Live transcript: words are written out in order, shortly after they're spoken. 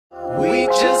We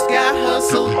just got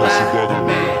hustled by the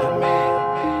man.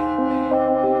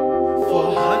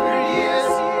 For 100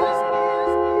 years.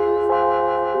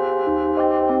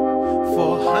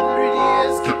 For 100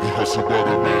 years. Getting hustled by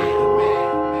the man.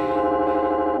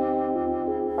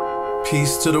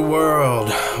 Peace to the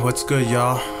world. What's good,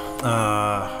 y'all?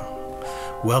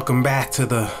 Welcome back to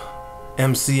the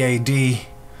MCAD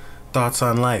Thoughts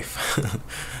on Life.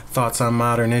 Thoughts on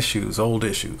modern issues, old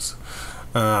issues.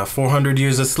 400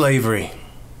 years of slavery.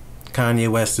 Kanye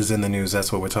West is in the news.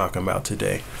 That's what we're talking about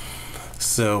today.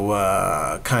 So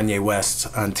Kanye West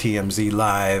on TMZ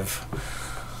Live,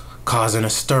 causing a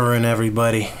stir in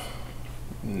everybody.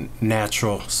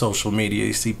 Natural social media,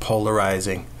 you see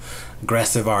polarizing,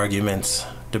 aggressive arguments,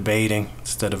 debating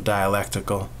instead of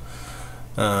dialectical.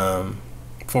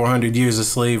 400 years of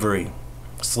slavery.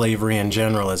 Slavery in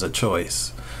general is a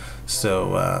choice.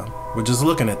 So we're just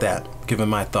looking at that, giving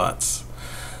my thoughts.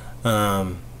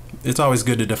 It's always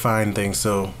good to define things,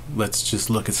 so let's just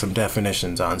look at some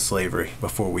definitions on slavery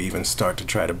before we even start to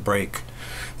try to break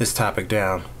this topic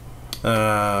down.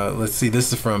 Let's see,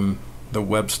 this is from the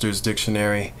Webster's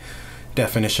Dictionary.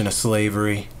 Definition of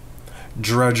slavery: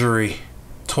 drudgery,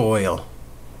 toil,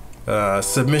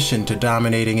 submission to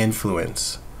dominating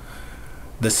influence,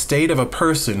 the state of a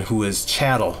person who is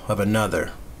chattel of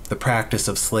another, the practice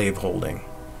of slaveholding.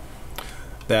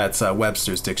 That's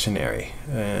Webster's Dictionary.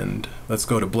 And let's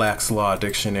go to Black's Law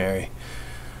Dictionary.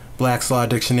 Black's Law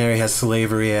Dictionary has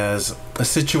slavery as a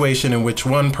situation in which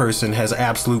one person has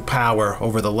absolute power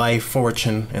over the life,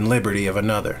 fortune, and liberty of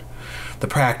another. The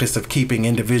practice of keeping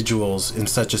individuals in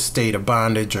such a state of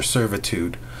bondage or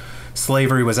servitude.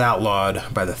 Slavery was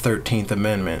outlawed by the 13th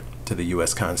Amendment to the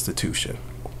U.S. Constitution.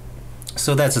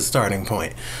 So that's a starting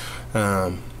point.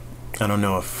 I don't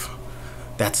know if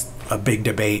that's a big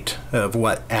debate of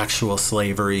what actual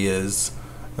slavery is.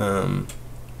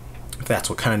 If that's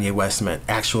what Kanye West meant,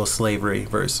 actual slavery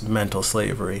versus mental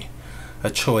slavery, a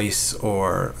choice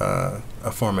or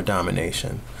a form of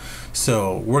domination.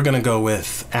 So we're going to go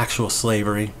with actual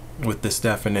slavery with this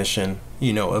definition,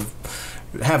 you know, of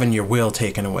having your will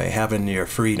taken away, having your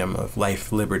freedom of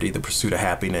life, liberty, the pursuit of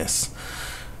happiness,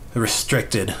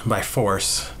 restricted by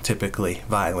force, typically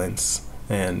violence,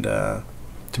 and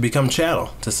to become chattel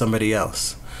to somebody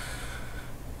else.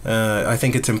 I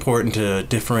think it's important to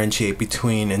differentiate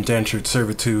between indentured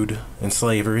servitude and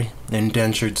slavery.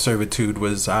 Indentured servitude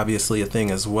was obviously a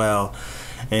thing as well,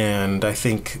 and I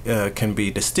think can be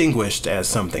distinguished as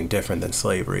something different than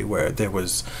slavery, where there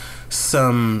was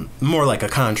some, more like a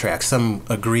contract, some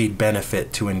agreed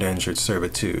benefit to indentured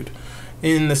servitude.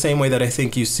 In the same way that I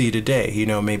think you see today, you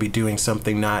know, maybe doing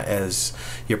something not as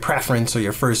your preference or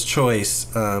your first choice,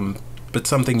 but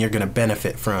something you're going to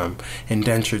benefit from.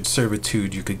 Indentured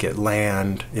servitude, you could get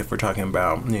land, if we're talking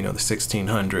about, you know, the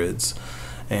 1600s,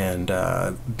 and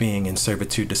being in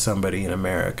servitude to somebody in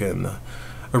America in the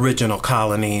original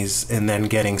colonies, and then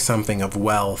getting something of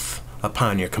wealth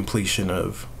upon your completion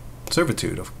of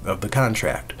servitude, of the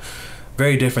contract.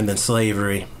 Very different than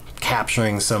slavery,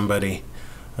 capturing somebody,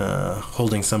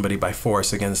 holding somebody by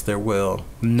force against their will,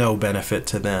 no benefit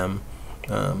to them,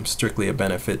 strictly a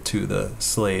benefit to the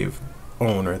slave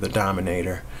owner, the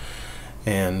dominator.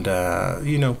 And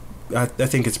you know, I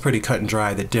think it's pretty cut and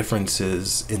dry the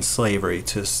differences in slavery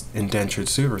to indentured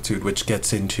servitude, which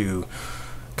gets into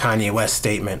Kanye West's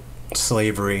statement: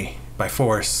 slavery by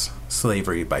force,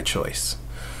 slavery by choice.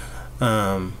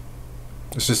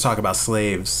 Let's just talk about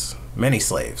slaves, many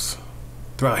slaves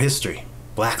throughout history.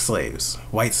 Black slaves,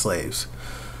 white slaves.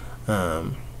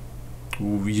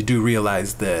 You do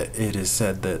realize that it is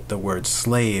said that the word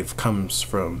slave comes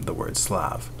from the word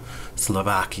Slav,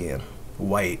 Slovakian,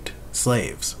 white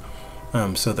slaves.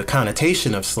 So the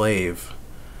connotation of slave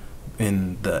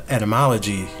in the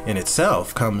etymology in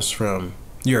itself comes from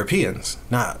Europeans,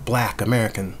 not black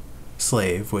American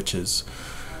slave, which is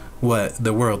what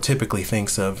the world typically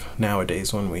thinks of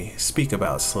nowadays when we speak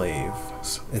about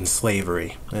slaves and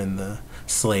slavery. And the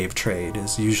slave trade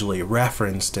is usually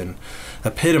referenced and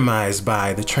epitomized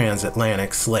by the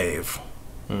transatlantic slave,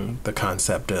 the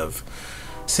concept of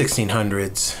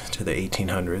 1600s to the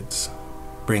 1800s,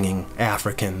 bringing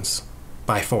Africans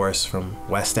by force from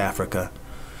West Africa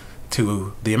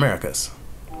to the Americas.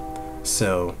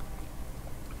 So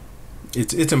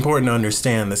it's important to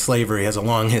understand that slavery has a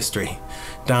long history,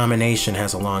 domination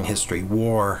has a long history,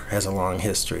 war has a long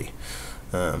history,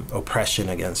 oppression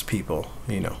against people,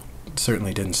 you know,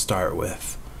 certainly didn't start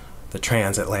with the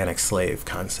transatlantic slave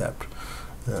concept.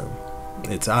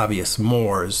 It's obvious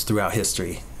Moors throughout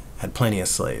history had plenty of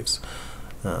slaves.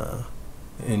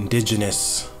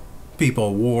 Indigenous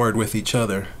people warred with each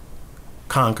other,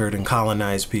 conquered and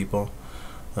colonized people.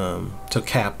 took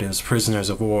captives, prisoners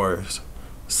of wars,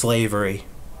 slavery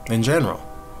in general.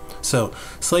 So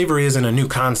slavery isn't a new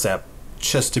concept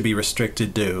just to be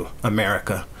restricted to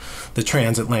America, the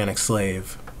transatlantic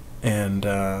slave, and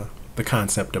the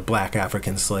concept of black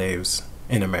African slaves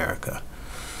in America.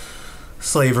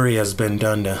 Slavery has been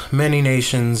done to many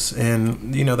nations,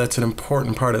 and that's an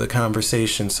important part of the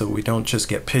conversation, so we don't just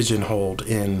get pigeonholed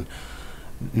in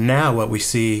now what we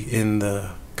see in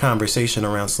the conversation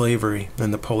around slavery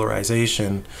and the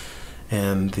polarization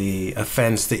and the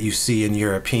offense that you see in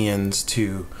Europeans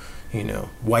to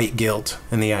white guilt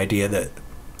and the idea that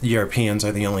Europeans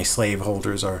are the only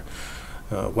slaveholders, or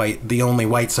the only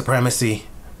white supremacy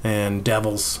and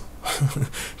devils.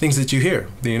 Things that you hear,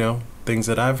 things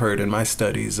that I've heard in my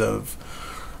studies of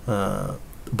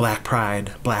black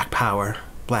pride, black power,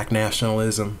 black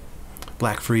nationalism,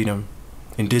 black freedom,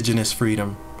 indigenous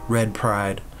freedom, red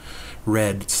pride,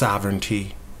 red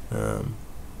sovereignty,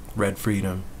 red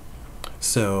freedom.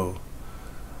 So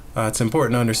it's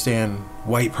important to understand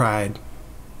white pride,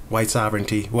 white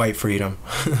sovereignty, white freedom,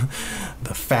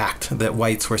 the fact that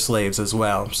whites were slaves as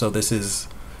well. So this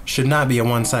should not be a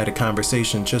one-sided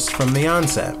conversation just from the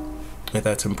onset.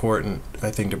 That's important,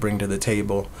 I think, to bring to the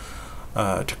table,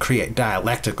 to create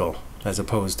dialectical as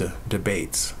opposed to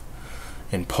debates,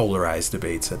 and polarized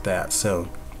debates at that. So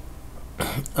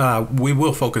we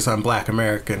will focus on black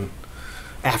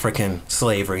African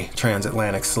slavery,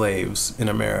 transatlantic slaves in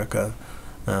America,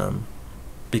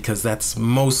 because that's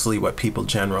mostly what people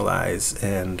generalize.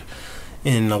 And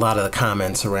in a lot of the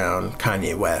comments around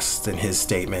Kanye West and his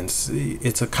statements,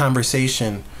 it's a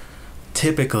conversation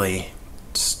typically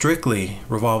strictly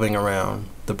revolving around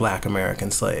the black American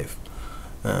slave.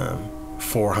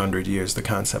 400 years, the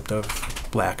concept of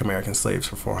black American slaves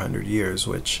for 400 years,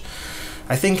 which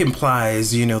I think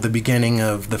implies, the beginning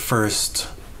of the first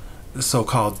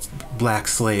so-called black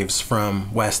slaves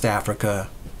from West Africa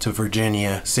to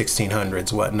Virginia,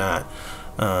 1600s, whatnot.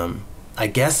 I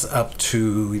guess up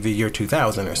to the year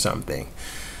 2000 or something.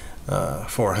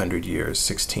 400 years,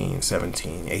 16,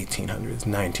 17, 1800s,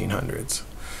 1900s.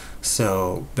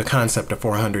 So the concept of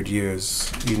 400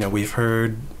 years, we've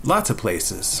heard lots of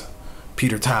places.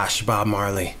 Peter Tosh, Bob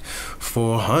Marley,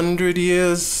 400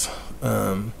 years.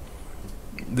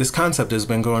 This concept has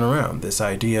been going around, this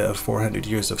idea of 400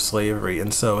 years of slavery.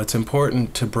 And so it's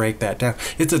important to break that down.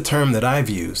 It's a term that I've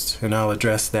used, and I'll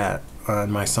address that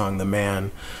on my song, The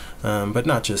Man, but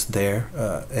not just there.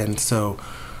 And so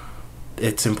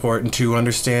it's important to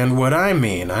understand what I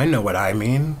mean. I know what I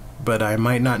mean, but I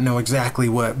might not know exactly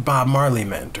what Bob Marley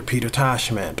meant, or Peter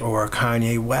Tosh meant, or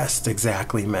Kanye West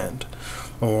exactly meant,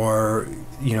 or,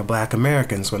 black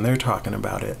Americans when they're talking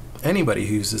about it. Anybody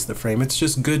who uses the frame, it's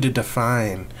just good to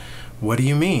define, what do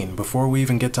you mean, before we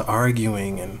even get to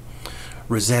arguing and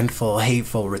resentful,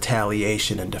 hateful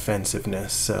retaliation and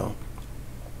defensiveness. So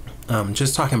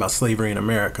just talking about slavery in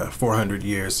America, 400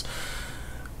 years,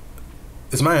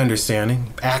 is my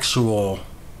understanding. Actual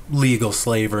legal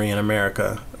slavery in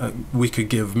America, we could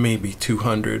give maybe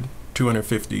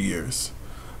 250 years,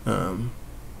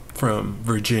 from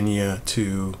Virginia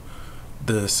to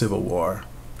the Civil War,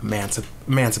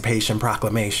 Emancipation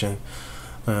Proclamation,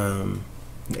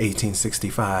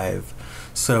 1865.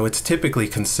 So it's typically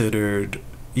considered,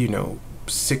 early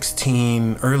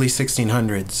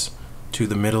 1600s to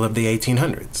the middle of the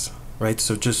 1800s, right?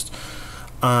 So just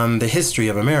on the history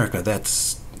of America,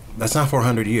 that's not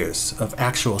 400 years of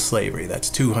actual slavery. That's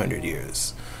 200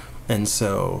 years. And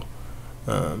so,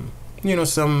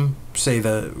 some say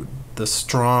the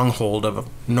stronghold of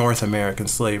North American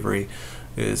slavery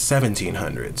is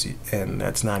 1700s, and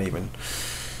that's not even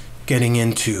getting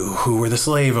into who were the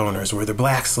slave owners. Were there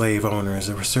black slave owners?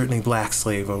 There were certainly black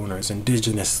slave owners,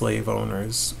 indigenous slave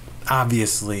owners,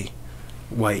 obviously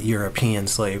white European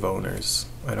slave owners.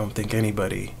 I don't think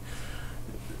anybody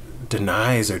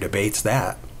denies or debates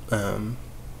that.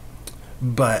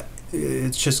 But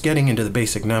it's just getting into the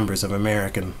basic numbers of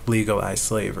American legalized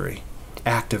slavery,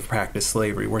 active practice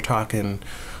slavery. We're talking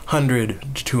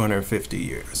 100 to 250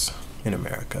 years in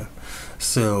America.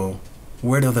 So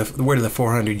where do the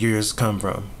 400 years come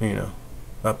from,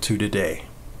 up to today,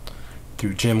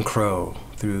 through Jim Crow,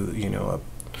 through,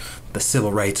 the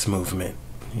civil rights movement,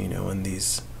 and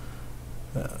these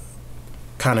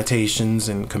connotations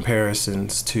and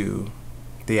comparisons to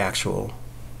the actual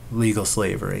legal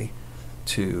slavery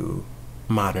to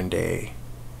modern day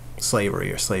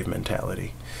slavery or slave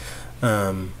mentality.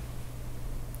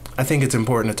 I think it's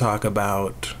important to talk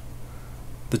about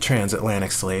the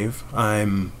transatlantic slave.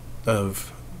 I'm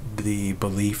of the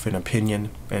belief and opinion,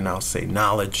 and I'll say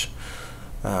knowledge,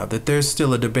 that there's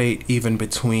still a debate even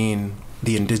between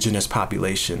the indigenous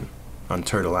population on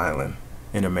Turtle Island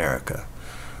in America.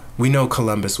 We know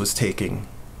Columbus was taking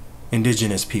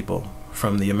indigenous people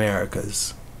from the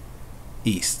Americas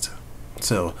east.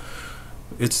 So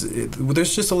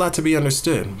there's just a lot to be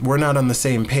understood. We're not on the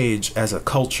same page as a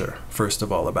culture, first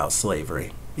of all, about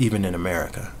slavery, even in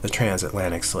America, the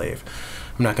transatlantic slave.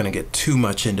 I'm not going to get too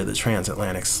much into the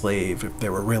transatlantic slave. If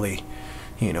there were really,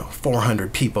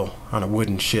 400 people on a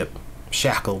wooden ship,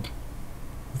 shackled,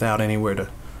 without anywhere to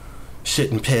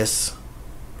shit and piss,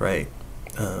 right?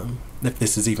 If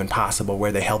this is even possible,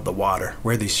 where they held the water,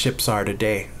 where these ships are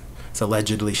today. It's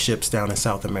allegedly ships down in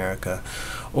South America,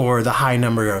 or the high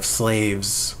number of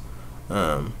slaves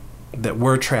that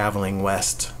were traveling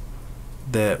west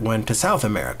that went to South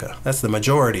America. That's the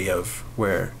majority of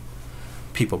where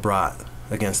people brought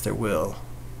against their will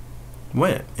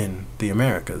went in the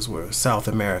Americas, were South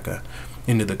America,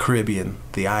 into the Caribbean,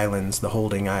 the islands, the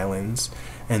holding islands,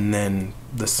 and then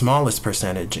the smallest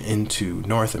percentage into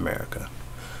North America.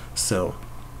 So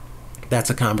that's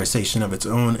a conversation of its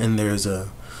own, and there's a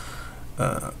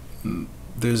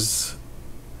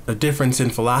difference in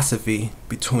philosophy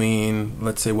between,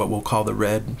 let's say, what we'll call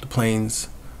the Plains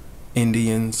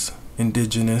Indians,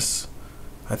 indigenous.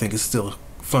 I think it's still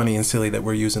funny and silly that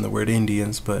we're using the word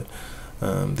Indians, but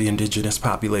the indigenous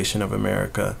population of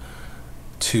America,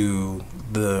 to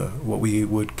what we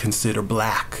would consider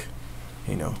black,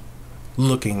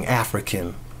 looking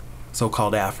African,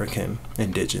 so-called African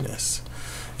indigenous.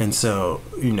 And so,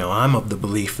 I'm of the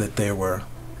belief that there were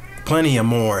plenty of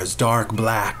Moors, dark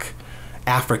black,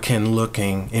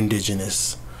 African-looking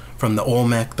indigenous, from the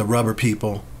Olmec, the rubber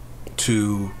people,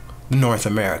 to North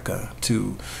America,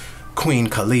 to Queen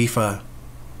Khalifa,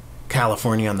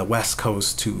 California on the west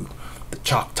coast, to the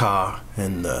Choctaw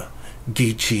and the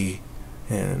Geechee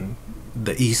and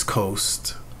the east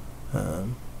coast,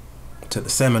 to the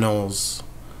Seminoles,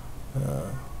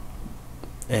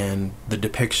 and the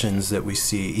depictions that we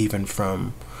see even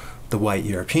from the white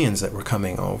Europeans that were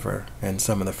coming over, and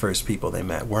some of the first people they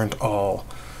met weren't all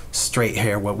straight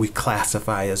hair, what we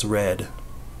classify as red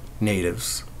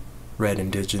natives, red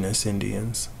indigenous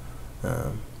Indians.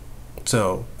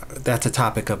 So that's a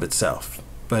topic of itself.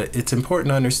 But it's important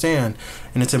to understand,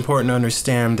 and it's important to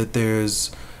understand that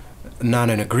there's not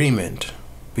an agreement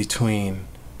between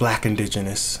black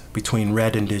indigenous, between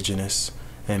red indigenous,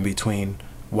 and between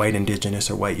white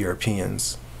indigenous or white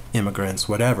Europeans, immigrants,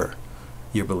 whatever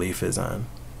your belief is on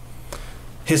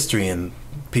history and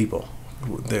people.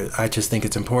 I just think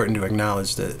it's important to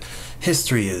acknowledge that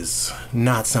history is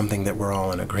not something that we're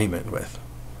all in agreement with.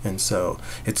 And so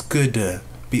it's good to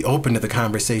be open to the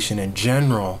conversation in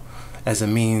general as a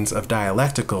means of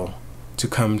dialectical to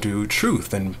come to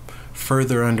truth and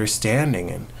further understanding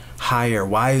and higher,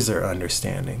 wiser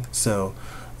understanding. So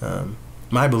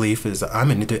my belief is I'm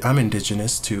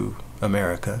indigenous to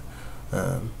America,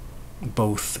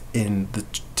 both in the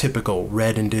typical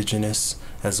red indigenous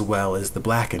as well as the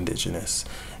black indigenous,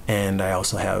 and I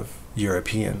also have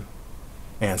European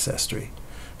ancestry.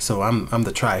 So I'm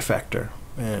the trifecta,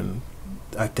 and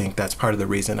I think that's part of the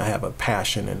reason I have a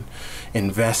passion and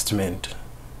investment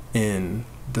in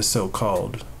the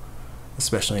so-called,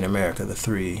 especially in America, the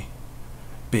three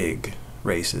big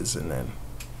races, and then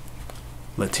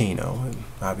Latino, and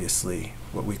obviously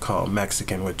what we call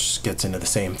Mexican, which gets into the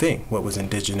same thing. What was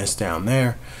indigenous down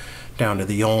there, down to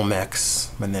the Olmecs,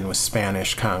 and then with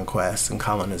Spanish conquest and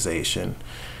colonization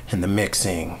and the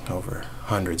mixing over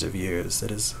hundreds of years that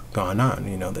has gone on,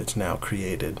 that's now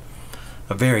created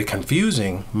a very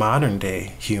confusing modern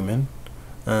day human,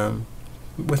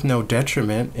 with no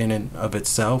detriment in and of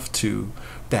itself to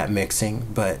that mixing,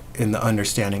 but in the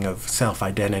understanding of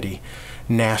self-identity,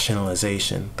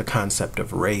 nationalization, the concept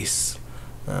of race.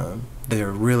 There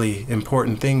are really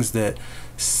important things that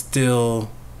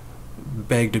still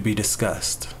beg to be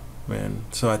discussed. And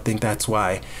so I think that's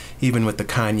why even with the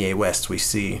Kanye West, we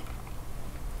see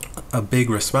a big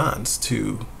response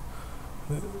to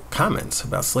comments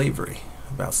about slavery,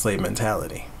 about slave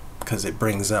mentality, because it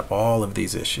brings up all of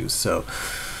these issues. So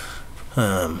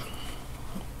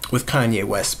with Kanye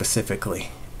West specifically,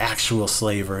 actual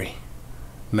slavery,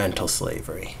 mental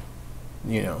slavery,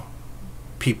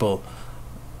 people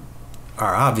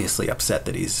are obviously upset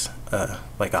that he's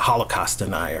like a Holocaust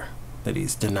denier, that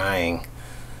he's denying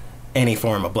any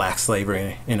form of black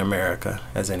slavery in America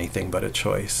as anything but a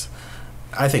choice.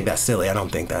 I think that's silly. I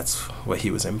don't think that's what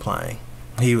he was implying.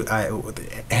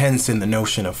 Hence in the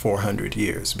notion of 400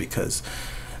 years, because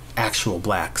actual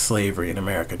black slavery in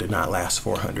America did not last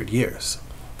 400 years.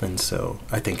 And so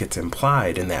I think it's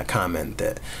implied in that comment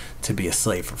that to be a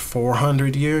slave for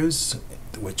 400 years,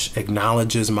 which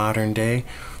acknowledges modern day,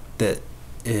 that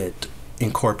it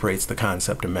incorporates the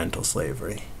concept of mental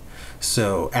slavery.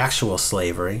 So actual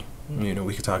slavery, you know,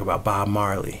 we could talk about Bob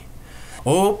Marley.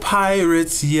 Oh,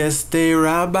 pirates, yes, they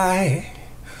rob I,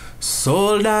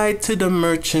 sold I to the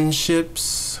merchant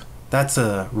ships. That's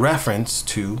a reference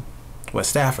to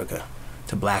West Africa,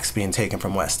 to blacks being taken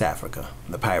from West Africa,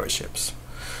 the pirate ships,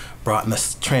 brought in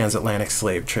the transatlantic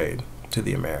slave trade to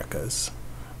the Americas.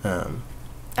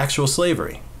 Actual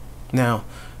slavery. Now,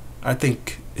 I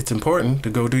think it's important to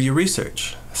go do your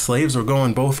research. Slaves were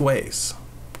going both ways.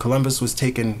 Columbus was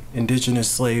taking indigenous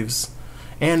slaves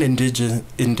and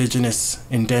indigenous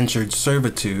indentured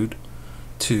servitude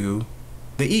to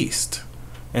the East.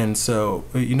 And so,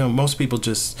 you know, most people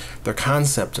just, their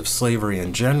concept of slavery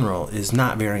in general is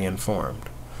not very informed,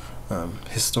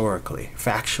 historically,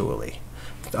 factually,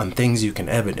 on things you can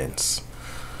evidence.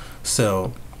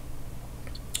 So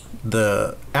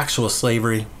the actual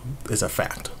slavery is a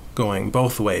fact, going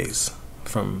both ways,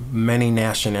 from many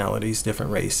nationalities,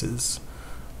 different races.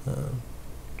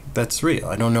 That's real.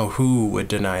 I don't know who would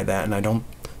deny that, and I don't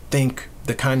think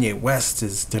the Kanye West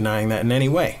is denying that in any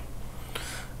way.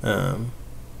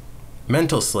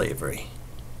 Mental slavery.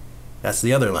 That's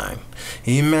the other line.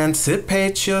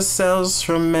 Emancipate yourselves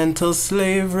from mental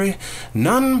slavery.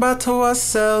 None but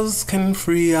ourselves can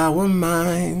free our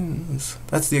minds.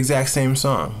 That's the exact same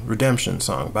song, Redemption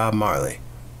song, Bob Marley.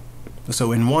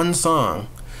 So in one song,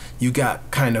 you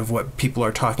got kind of what people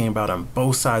are talking about on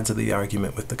both sides of the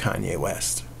argument with the Kanye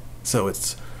West. So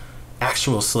it's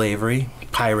actual slavery.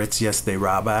 Pirates, yes, they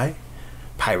rob I.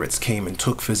 Pirates came and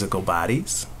took physical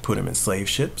bodies, put them in slave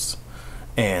ships.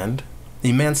 And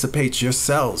emancipate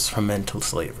yourselves from mental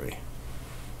slavery.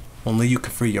 Only you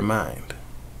can free your mind.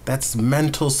 That's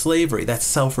mental slavery. That's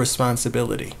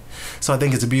self-responsibility. So I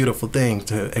think it's a beautiful thing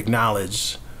to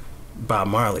acknowledge Bob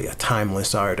Marley, a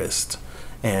timeless artist,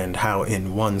 and how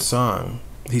in one song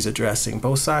he's addressing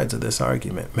both sides of this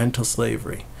argument: mental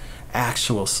slavery,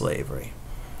 actual slavery.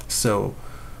 So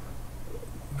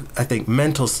I think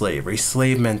mental slavery,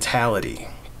 slave mentality,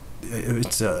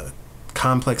 it's a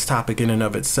complex topic in and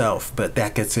of itself, but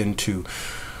that gets into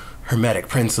hermetic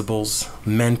principles,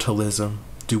 mentalism.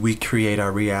 Do we create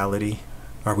our reality?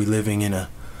 Are we living in a,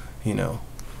 you know,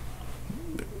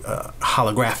 a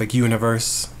holographic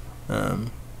universe,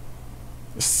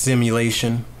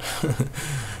 simulation?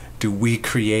 Do we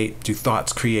create, do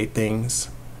thoughts create things?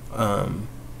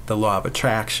 The law of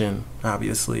attraction,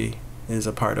 obviously, is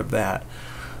a part of that.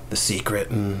 The Secret,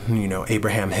 and, you know,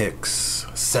 Abraham Hicks,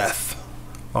 Seth,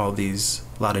 all these,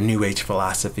 a lot of New Age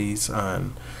philosophies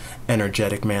on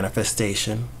energetic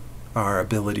manifestation, our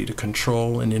ability to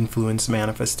control and influence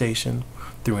manifestation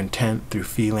through intent, through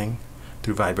feeling,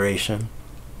 through vibration,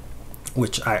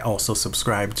 which I also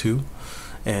subscribe to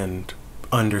and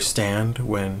understand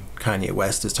when Kanye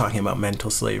West is talking about mental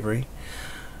slavery.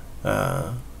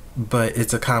 But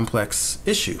it's a complex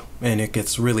issue, and it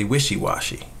gets really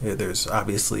wishy-washy. There's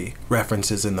obviously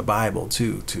references in the Bible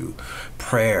too, to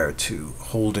prayer, to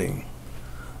holding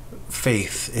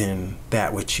faith in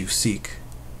that which you seek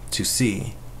to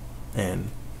see, and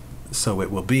so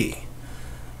it will be.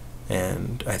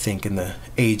 And I think in the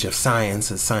age of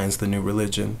science, as science the new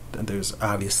religion, there's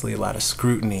obviously a lot of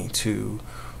scrutiny to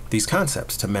these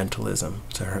concepts, to mentalism,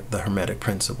 to the hermetic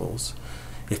principles.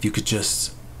 If you could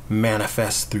just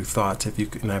manifest through thoughts, if you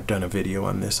could, and I've done a video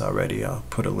on this already, I'll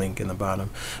put a link in the bottom,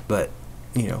 but,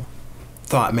 you know,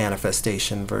 thought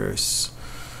manifestation versus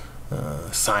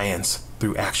science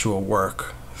through actual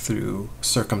work, through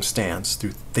circumstance,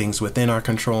 through things within our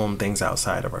control and things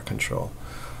outside of our control.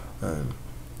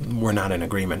 We're not in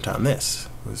agreement on this.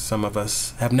 Some of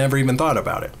us have never even thought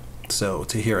about it. So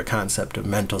to hear a concept of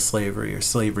mental slavery or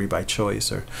slavery by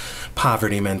choice or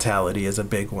poverty mentality is a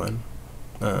big one.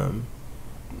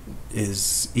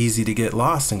 Is easy to get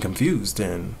lost and confused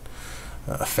and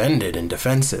offended and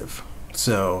defensive.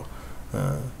 So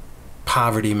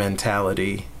poverty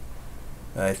mentality,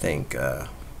 I think,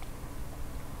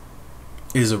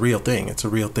 is a real thing. It's a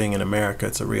real thing in America.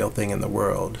 It's a real thing in the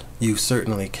world. You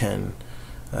certainly can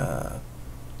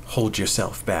hold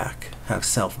yourself back, have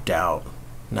self-doubt,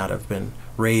 not have been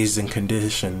raised and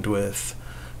conditioned with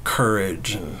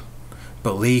courage and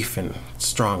belief and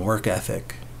strong work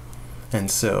ethic. And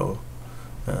so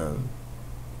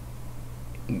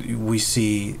we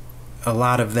see a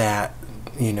lot of that,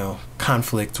 you know,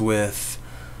 conflict with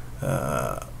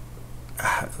the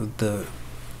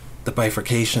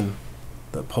bifurcation,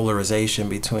 the polarization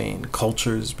between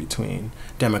cultures, between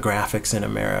demographics in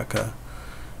America.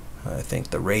 I think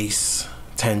the race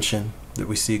tension that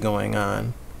we see going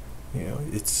on, you know,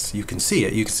 it's, you can see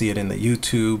it. You can see it in the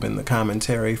YouTube and the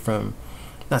commentary from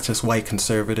not just white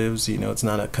conservatives. You know, it's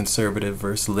not a conservative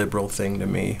versus liberal thing to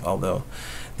me, although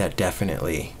that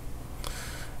definitely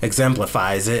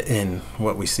exemplifies it in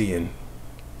what we see in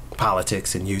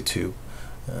politics and YouTube.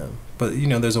 But, you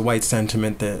know, there's a white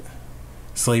sentiment that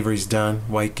slavery's done.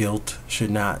 White guilt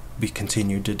should not be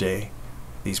continued today.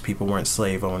 These people weren't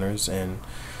slave owners, and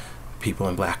people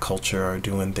in black culture are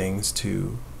doing things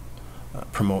to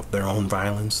promote their own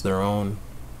violence, their own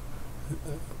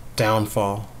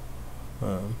downfall,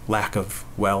 lack of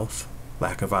wealth,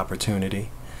 lack of opportunity.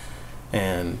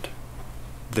 And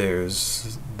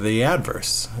there's the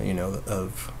adverse, you know,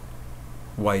 of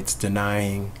whites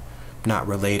denying, not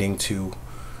relating to,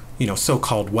 you know,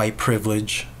 so-called white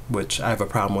privilege, which I have a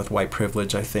problem with white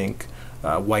privilege. I think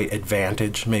white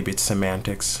advantage, maybe it's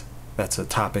semantics, that's a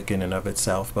topic in and of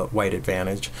itself, but white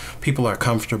advantage. People are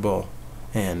comfortable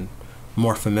and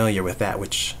more familiar with that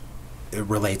which it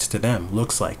relates to them,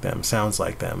 looks like them, sounds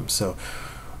like them. So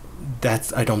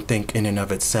that's, I don't think in and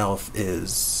of itself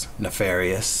is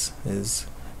nefarious, is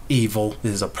evil,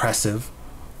 is oppressive.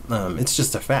 It's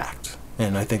just a fact.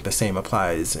 And I think the same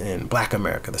applies in Black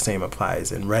America, the same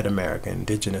applies in Red America,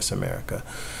 Indigenous America.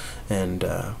 And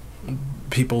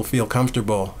people feel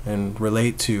comfortable and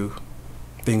relate to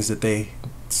things that they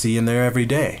see in their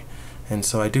everyday. And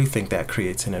so I do think that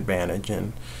creates an advantage.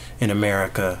 And in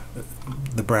America,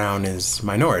 the brown is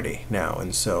minority now.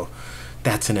 And so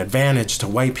that's an advantage to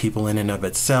white people in and of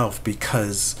itself,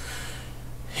 because,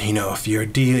 you know,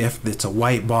 if it's a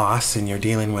white boss and you're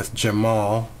dealing with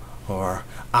Jamal or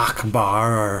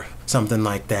Akbar or something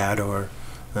like that, or,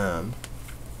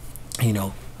 you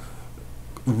know,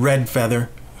 Red Feather,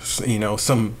 you know,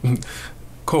 some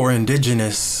core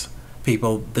indigenous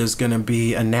people, there's going to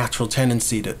be a natural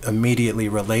tendency to immediately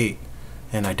relate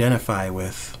and identify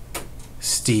with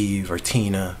Steve or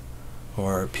Tina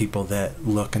or people that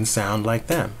look and sound like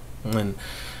them. And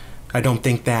I don't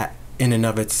think that in and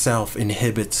of itself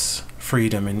inhibits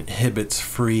freedom, inhibits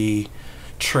free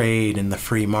trade in the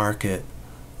free market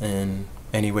in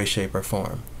any way, shape, or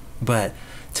form. But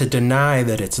to deny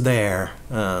that it's there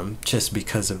just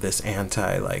because of this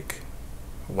like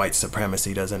white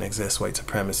supremacy doesn't exist, white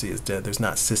supremacy is dead, there's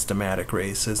not systematic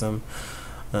racism,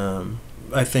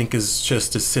 I think is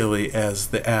just as silly as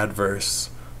the adverse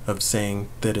of saying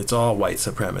that it's all white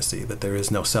supremacy, that there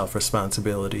is no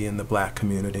self-responsibility in the black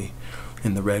community,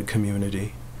 in the red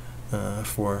community,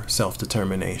 for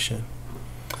self-determination.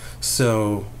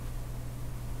 So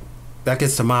that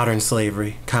gets to modern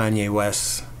slavery. Kanye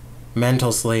West's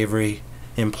mental slavery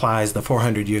implies, the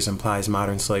 400 years implies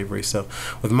modern slavery. So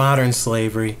with modern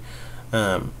slavery,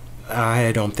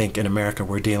 I don't think in America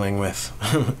we're dealing with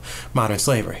modern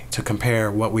slavery. To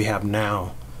compare what we have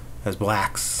now as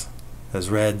blacks, as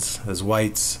reds, as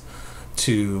whites,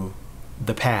 to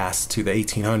the past, to the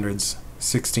 1800s,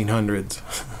 1600s,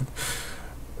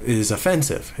 is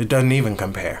offensive. It doesn't even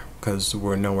compare, because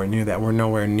we're nowhere near that. We're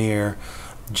nowhere near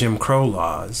Jim Crow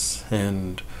laws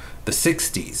and the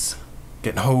 60s,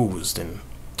 getting hosed and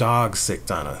dogs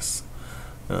sicked on us.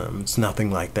 It's nothing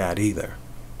like that either.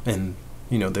 And,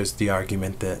 you know, there's the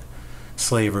argument that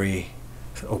slavery,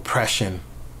 oppression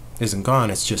isn't gone,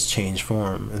 it's just changed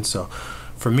form. And so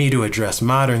for me to address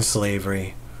modern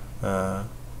slavery,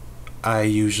 I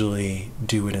usually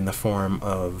do it in the form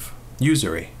of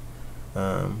usury,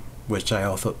 which I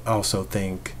also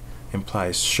think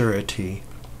implies surety.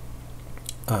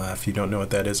 If you don't know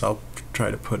what that is, I'll try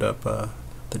to put up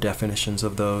the definitions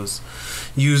of those.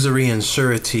 Usury and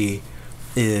surety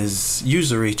is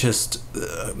usury just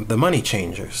the money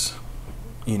changers.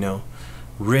 You know,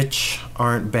 rich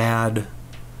aren't bad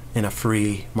in a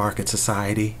free market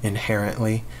society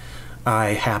inherently. I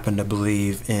happen to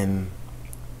believe in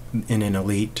an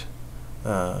elite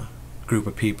group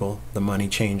of people, the money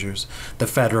changers, the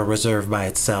Federal Reserve by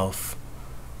itself,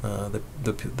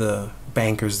 the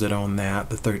bankers that own that,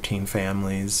 the 13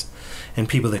 families, and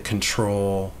people that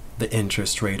control the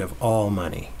interest rate of all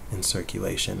money in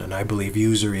circulation. And I believe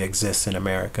usury exists in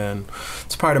America, and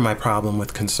it's part of my problem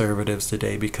with conservatives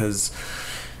today, because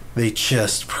they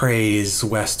just praise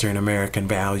Western American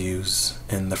values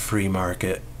and the free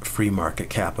market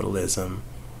capitalism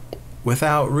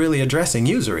without really addressing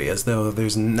usury, as though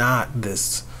there's not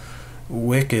this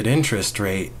wicked interest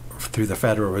rate through the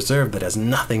Federal Reserve that has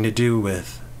nothing to do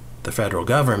with the federal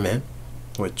government,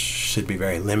 which should be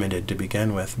very limited to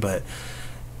begin with. But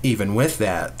even with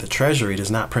that, the Treasury does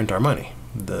not print our money.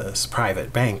 This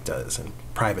private bank does, and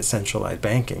private centralized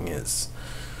banking is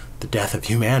the death of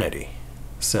humanity.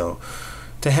 So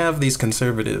to have these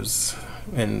conservatives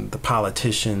and the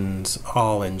politicians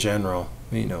all in general,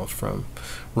 you know, from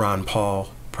Ron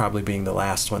Paul probably being the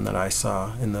last one that I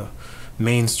saw in the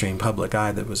mainstream public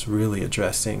eye that was really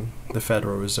addressing the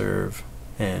Federal Reserve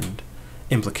and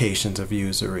implications of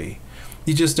usury.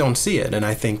 You just don't see it, and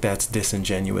I think that's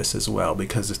disingenuous as well,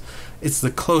 because it's the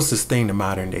closest thing to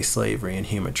modern day slavery and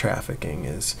human trafficking,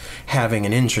 is having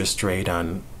an interest rate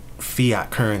on fiat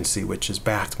currency, which is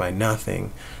backed by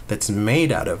nothing, that's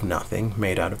made out of nothing,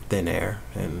 made out of thin air,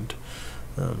 and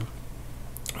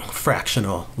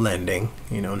fractional lending,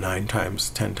 9 times,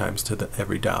 10 times to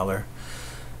every dollar,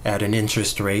 at an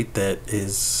interest rate that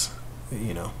is,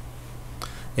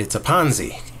 it's a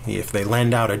Ponzi. If they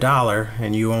lend out $1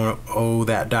 and you owe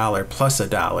that dollar plus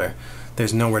 $1,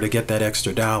 there's nowhere to get that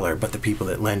extra dollar but the people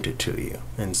that lent it to you.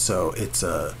 And so it's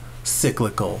a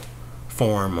cyclical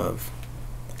form of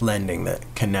lending that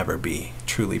can never be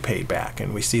truly paid back.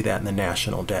 And we see that in the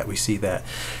national debt. We see that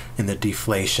in the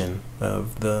deflation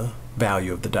of the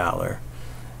value of the dollar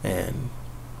and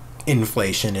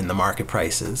inflation in the market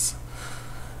prices,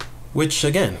 which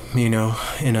again,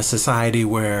 in a society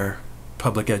where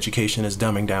public education is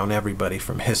dumbing down everybody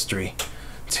from history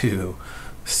to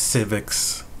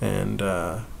civics and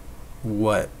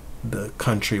what the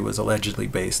country was allegedly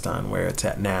based on, where it's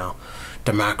at now,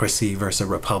 democracy versus a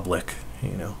republic,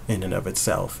 in and of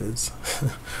itself is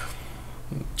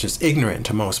just ignorant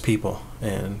to most people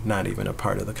and not even a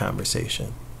part of the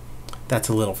conversation. That's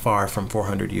a little far from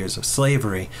 400 years of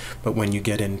slavery, but when you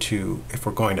get into, if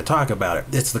we're going to talk about it,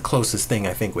 it's the closest thing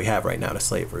I think we have right now to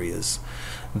slavery is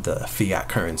the fiat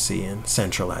currency and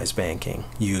centralized banking,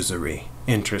 usury,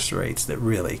 interest rates that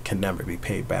really can never be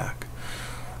paid back.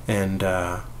 And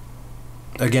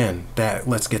again,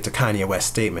 let's get to Kanye West's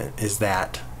statement. Is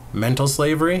that mental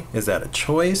slavery? Is that a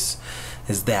choice?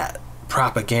 Is that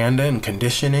propaganda and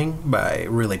conditioning by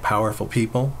really powerful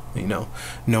people? No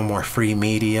more free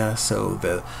media, so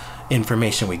the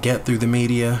information we get through the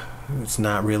media, it's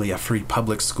not really a free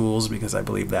public schools, because I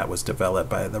believe that was developed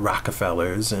by the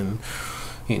Rockefellers and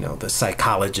the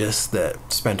psychologists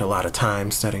that spent a lot of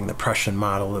time studying the Prussian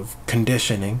model of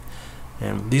conditioning.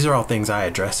 And these are all things I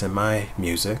address in my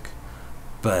music.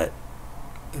 But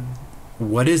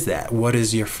what is that? What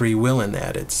is your free will in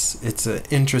that? It's an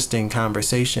interesting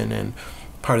conversation, and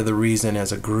part of the reason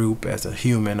as a group, as a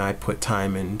human, I put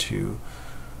time into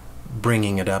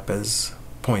bringing it up as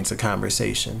points of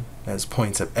conversation, as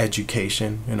points of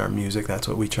education in our music. That's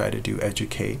what we try to do,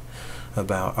 educate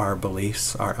about our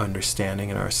beliefs, our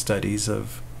understanding, and our studies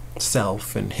of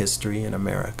self and history in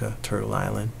America, Turtle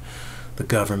Island, the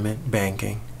government,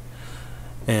 banking,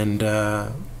 and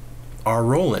our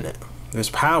role in it. There's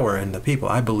power in the people.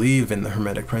 I believe in the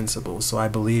Hermetic principles, so I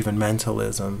believe in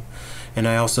mentalism, and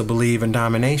I also believe in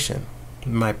domination.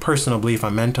 My personal belief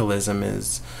on mentalism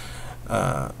is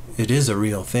it is a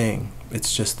real thing.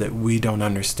 It's just that we don't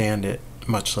understand it,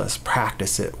 much less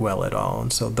practice it well at all.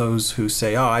 And so those who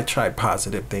say, I tried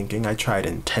positive thinking, I tried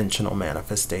intentional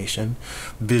manifestation,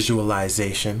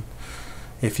 visualization.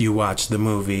 If you watch the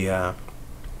movie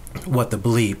What the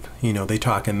Bleep, they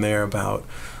talk in there about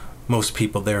most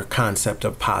people, their concept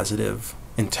of positive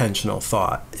intentional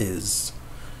thought is,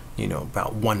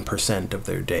 about 1% of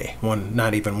their day.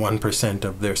 Not even 1%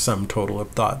 of their sum total of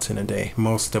thoughts in a day,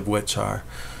 most of which are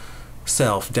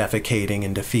self-defecating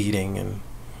and defeating and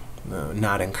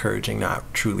not encouraging,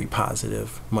 not truly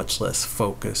positive, much less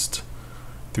focused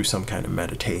through some kind of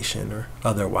meditation or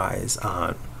otherwise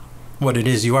on what it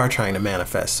is you are trying to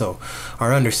manifest. So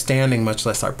our understanding, much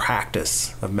less our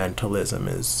practice of mentalism,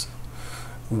 is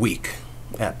weak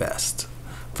at best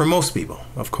for most people.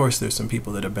 Of course, there's some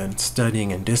people that have been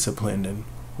studying and disciplined and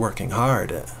working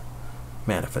hard at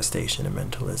manifestation and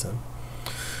mentalism.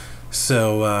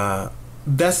 So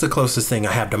that's the closest thing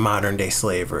I have to modern day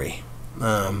slavery,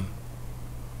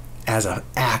 as an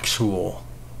actual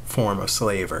form of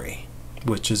slavery,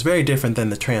 which is very different than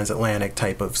the transatlantic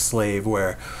type of slave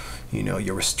where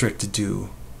you're restricted to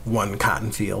one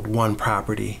cotton field, one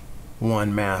property,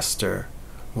 one master,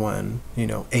 one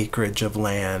acreage of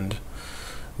land,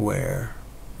 where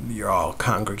you're all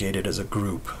congregated as a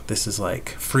group. This is like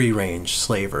free range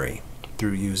slavery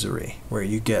through usury, where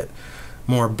you get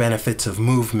more benefits of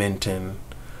movement and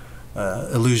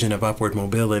illusion of upward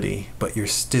mobility, but you're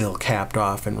still capped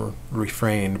off and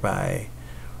refrained by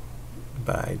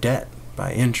debt,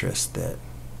 by interest that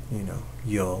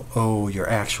you'll owe your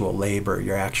actual labor,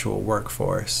 your actual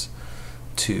workforce,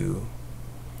 to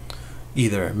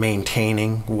either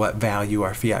maintaining what value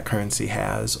our fiat currency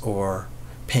has or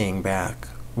paying back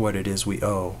what it is we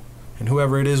owe and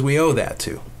whoever it is we owe that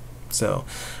to. So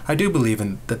I do believe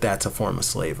in that's a form of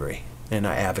slavery, and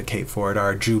I advocate for it.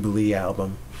 Our Jubilee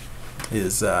album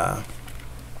is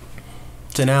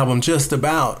it's an album just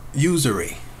about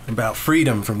usury, about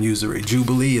freedom from usury.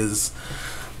 Jubilee is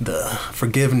the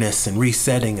forgiveness and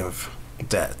resetting of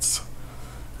debts.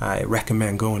 I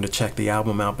recommend going to check the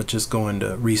album out, but just going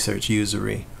to research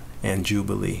usury and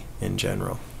Jubilee in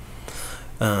general.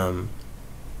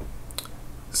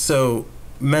 So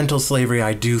mental slavery,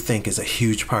 I do think, is a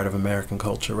huge part of American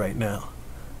culture right now.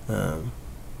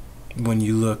 When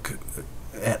you look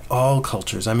at all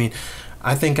cultures, I mean,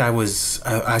 I think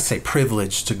I say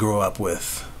privileged to grow up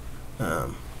with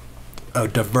a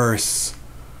diverse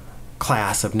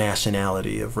class of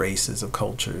nationality, of races, of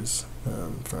cultures,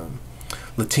 from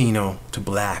Latino to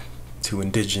black to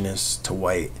indigenous to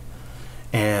white,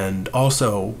 and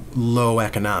also low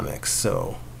economics.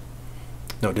 So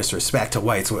no disrespect to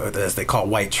whites, as they call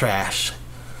white trash,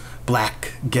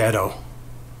 black ghetto,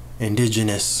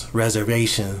 indigenous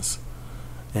reservations,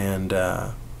 and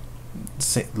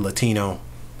Latino,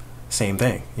 same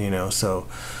thing, you know. So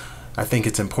I think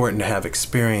it's important to have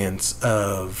experience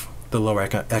of the lower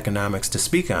economics to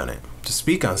speak on it, to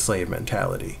speak on slave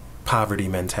mentality, poverty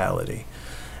mentality.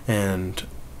 And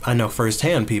I know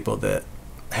firsthand people that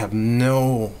have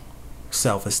no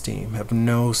self-esteem, have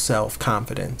no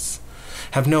self-confidence,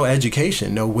 have no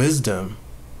education, no wisdom,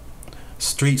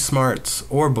 street smarts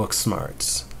or book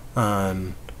smarts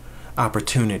on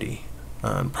opportunity,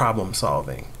 on problem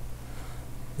solving,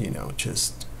 you know,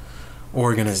 just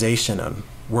organization, on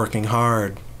working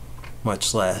hard,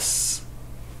 much less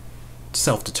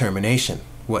self-determination.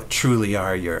 What truly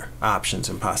are your options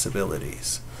and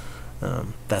possibilities?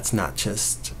 That's not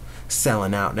just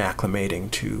selling out and acclimating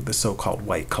to the so-called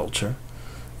white culture.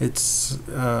 It's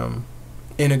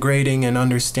integrating and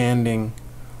understanding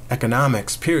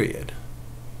economics, period,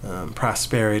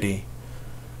 prosperity,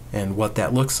 and what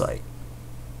that looks like.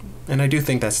 And I do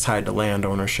think that's tied to land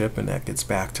ownership, and that gets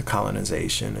back to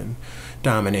colonization and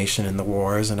domination in the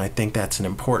wars. And I think that's an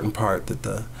important part that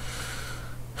the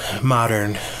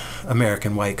modern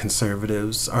American white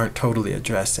conservatives aren't totally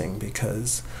addressing,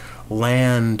 because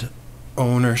land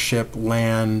ownership,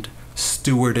 land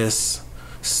stewardship,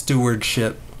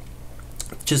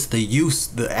 just the use,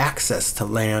 the access to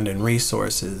land and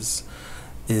resources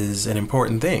is an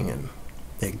important thing, and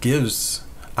it gives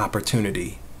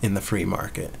opportunity in the free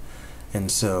market.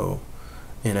 And so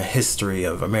in a history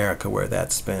of America where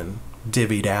that's been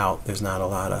divvied out, there's not a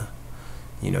lot of,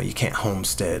 you know, you can't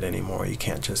homestead anymore. You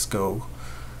can't just go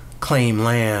claim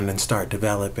land and start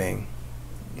developing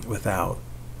without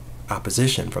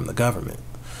opposition from the government.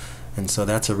 And so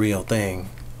that's a real thing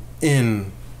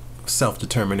in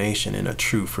self-determination in a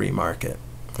true free market.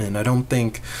 And I don't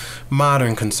think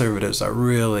modern conservatives are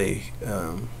really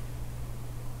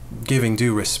giving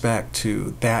due respect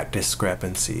to that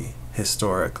discrepancy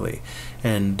historically.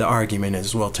 And the argument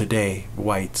is, well, today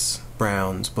whites,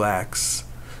 browns, blacks,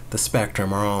 the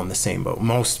spectrum are all in the same boat.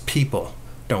 Most people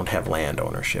don't have land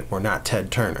ownership. We're not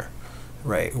Ted Turner,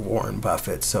 right? Warren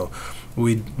Buffett. So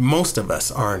most of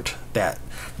us aren't that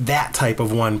type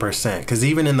of 1%, because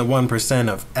even in the 1%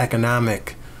 of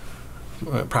economic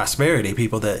prosperity,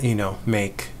 people that, you know,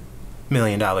 make $1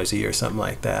 million a year, something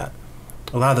like that,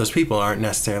 a lot of those people aren't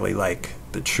necessarily like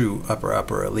the true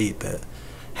upper elite that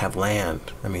have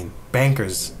land. I mean,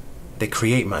 bankers, they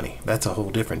create money. That's a whole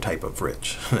different type of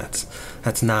rich.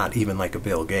 That's not even like a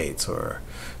Bill Gates or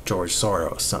George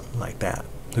Soros, something like that,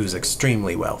 who's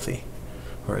extremely wealthy,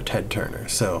 or a Ted Turner.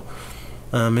 So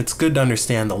it's good to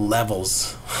understand the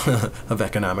levels of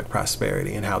economic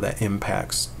prosperity and how that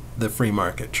impacts the free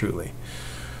market truly.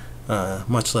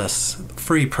 Much less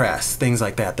free press, things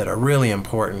like that are really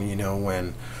important, you know,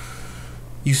 when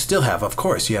you still have, of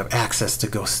course, you have access to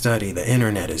go study. The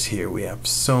internet is here. We have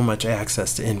so much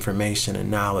access to information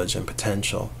and knowledge and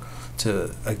potential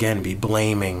to, again, be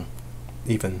blaming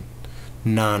even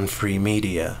non-free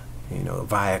media, you know,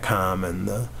 Viacom and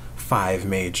the 5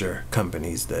 major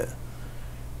companies that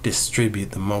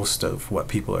distribute the most of what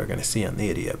people are going to see on the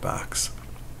idiot box.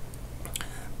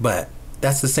 But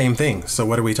that's the same thing. So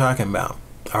what are we talking about?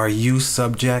 Are you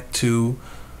subject to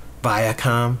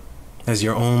Viacom as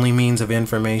your only means of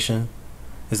information?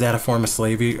 Is that a form of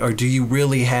slavery? Or do you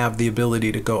really have the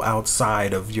ability to go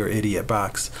outside of your idiot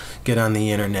box, get on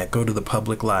the internet, go to the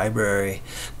public library,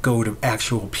 go to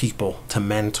actual people, to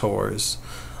mentors,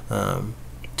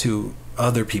 to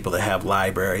other people that have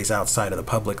libraries outside of the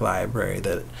public library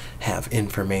that have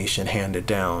information handed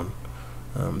down?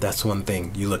 That's one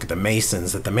thing. You look at the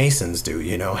Masons, that the Masons do,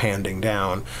 you know, handing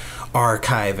down,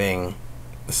 archiving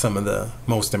some of the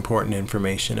most important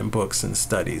information and books and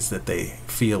studies that they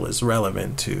feel is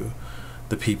relevant to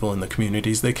the people in the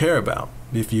communities they care about.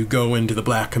 If you go into the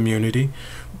black community,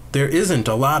 there isn't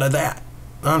a lot of that.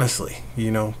 honestly.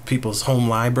 You know, people's home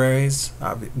libraries,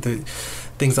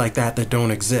 things like that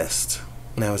don't exist.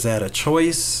 Now, is that a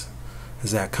choice?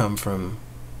 Does that come from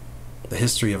the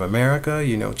history of America?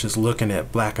 You know, just looking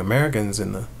at black Americans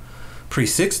in the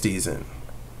pre-60s and,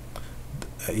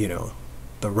 you know,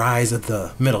 the rise of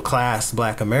the middle class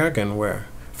black American where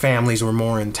families were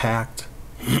more intact.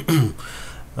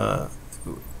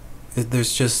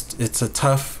 It's a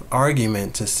tough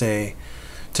argument to say,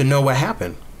 to know what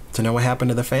happened to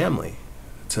the family,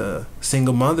 to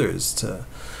single mothers, to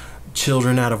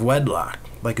children out of wedlock.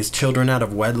 Like, is children out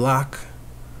of wedlock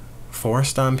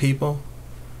forced on people?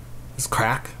 Is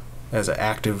crack as an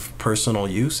active personal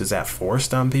use, is that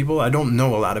forced on people? I don't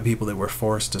know a lot of people that were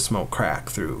forced to smoke crack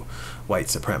through white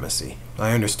supremacy.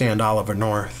 I understand Oliver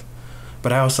North,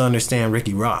 but I also understand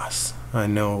Ricky Ross. I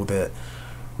know that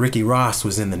Ricky Ross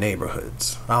was in the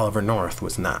neighborhoods. Oliver North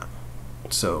was not.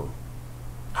 So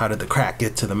how did the crack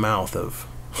get to the mouth of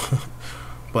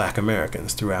black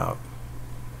Americans throughout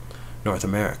North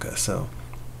America? So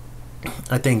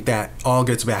I think that all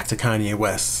gets back to Kanye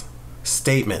West's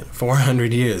statement.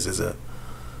 400 years. Is it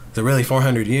really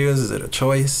 400 years? Is it a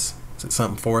choice? Is it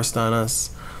something forced on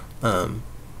us?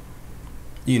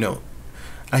 You know,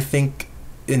 I think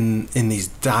in these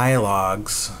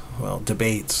dialogues, well,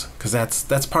 debates, because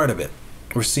that's part of it.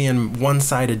 We're seeing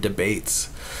one-sided debates,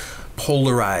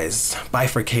 polarized,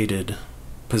 bifurcated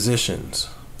positions,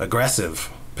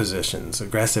 aggressive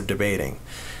debating.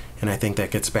 And I think that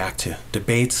gets back to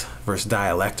debates versus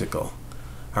dialectical.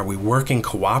 Are we working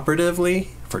cooperatively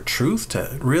for truth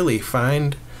to really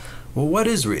find, well, what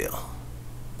is real?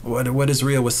 What is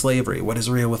real with slavery? What is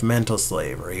real with mental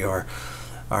slavery? Or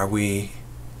are we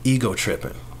ego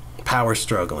tripping, power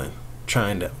struggling,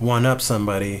 trying to one-up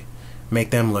somebody,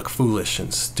 make them look foolish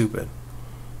and stupid,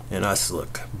 and us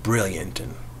look brilliant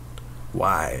and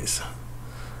wise?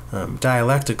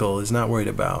 Dialectical is not worried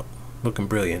about looking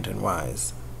brilliant and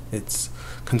wise. It's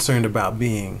concerned about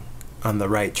being on the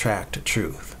right track to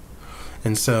truth.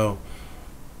 And so,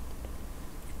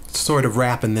 sort of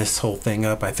wrapping this whole thing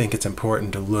up, I think it's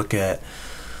important to look at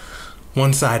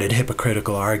one-sided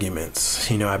hypocritical arguments.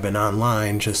 You know, I've been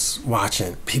online just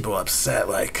watching people upset,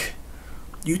 like,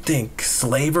 you think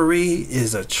slavery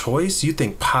is a choice? You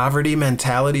think poverty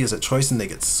mentality is a choice? And they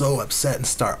get so upset and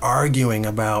start arguing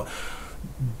about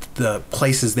the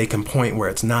places they can point where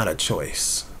it's not a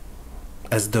choice,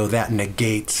 as though that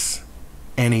negates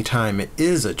any time it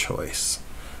is a choice.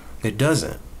 It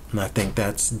doesn't. And I think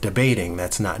that's debating,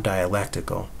 that's not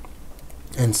dialectical.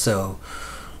 And so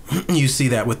you see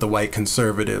that with the white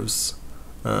conservatives.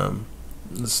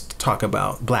 Let's talk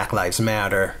about Black Lives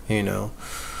Matter, you know,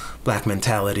 black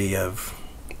mentality of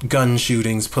gun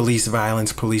shootings, police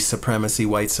violence, police supremacy,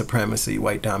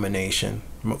 white domination.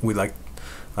 A lot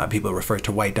of people refer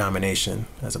to white domination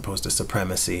as opposed to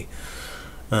supremacy.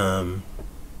 And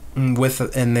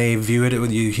they view it,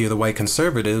 you hear the white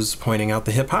conservatives pointing out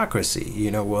the hypocrisy. You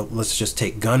know, well, let's just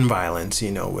take gun violence,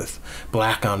 you know, with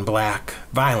black on black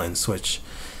violence, which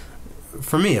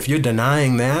for me, if you're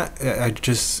denying that,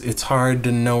 it's hard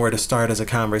to know where to start as a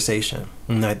conversation.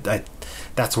 And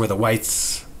that's where the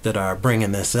whites that are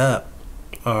bringing this up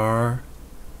are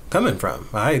coming from.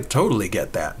 I totally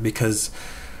get that, because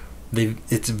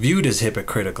it's viewed as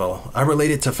hypocritical. I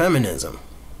relate it to feminism.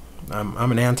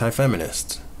 I'm an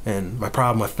anti-feminist. And my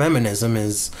problem with feminism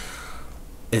is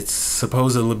it's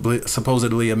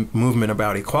supposedly a movement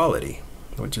about equality,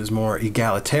 which is more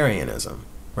egalitarianism,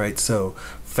 right? So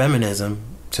feminism,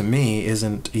 to me,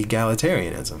 isn't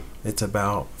egalitarianism. It's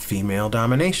about female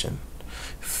domination,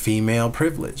 female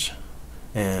privilege.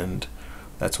 And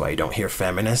that's why you don't hear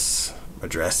feminists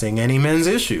addressing any men's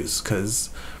issues,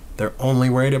 because they're only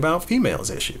worried about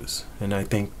females' issues. And I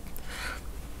think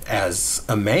as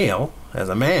a male, as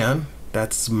a man,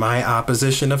 that's my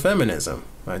opposition to feminism.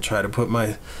 I try to put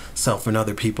myself in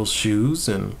other people's shoes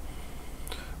and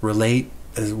relate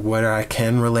where I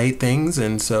can relate things.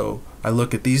 And so I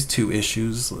look at these two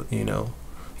issues, you know,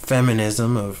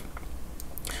 feminism, of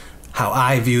how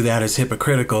I view that as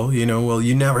hypocritical. You know, well,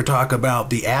 you never talk about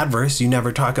the adverse. You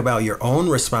never talk about your own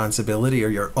responsibility or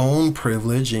your own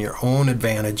privilege and your own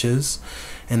advantages.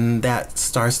 And that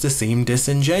starts to seem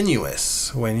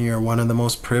disingenuous when you're one of the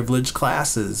most privileged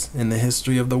classes in the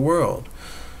history of the world.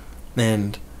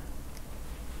 And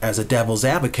as a devil's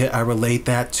advocate, I relate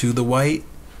that to the white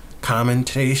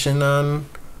commentation on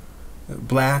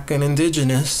black and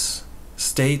indigenous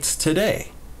states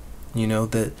today. You know,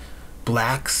 that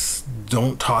blacks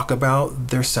don't talk about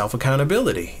their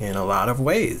self-accountability in a lot of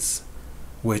ways,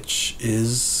 which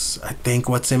is, I think,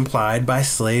 what's implied by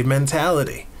slave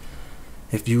mentality.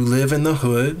 If you live in the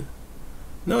hood,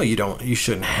 No, you don't. You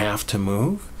shouldn't have to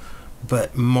move.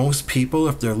 But most people,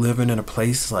 if they're living in a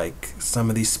place like some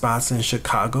of these spots in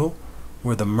Chicago,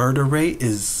 where the murder rate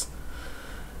is,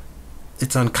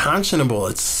 it's unconscionable.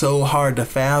 It's so hard to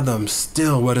fathom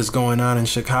still what is going on in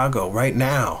Chicago right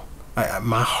now.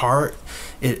 My heart,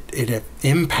 it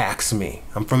impacts me.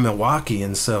 I'm from Milwaukee,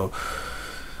 and so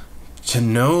to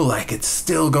know like it's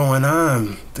still going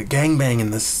on, the gangbanging,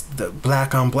 the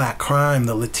black on black crime,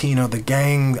 the Latino, the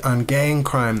gang on gang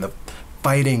crime, the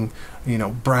fighting, you know,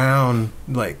 brown,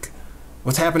 like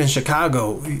what's happening in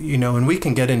Chicago, you know, and we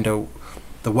can get into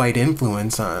the white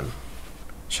influence on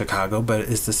Chicago, but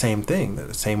it's the same thing.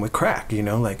 The same with crack, you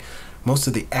know, like most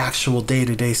of the actual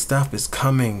day-to-day stuff is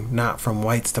coming not from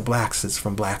whites to blacks, it's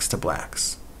from blacks to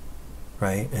blacks,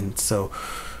 right? And so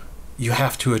you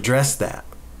have to address that.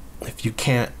 If you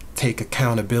can't take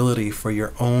accountability for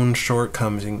your own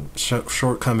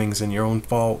shortcomings and your own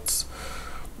faults,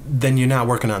 then you're not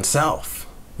working on self,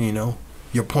 you know?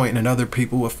 You're pointing at other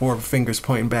people with 4 fingers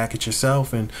pointing back at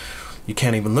yourself, and you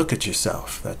can't even look at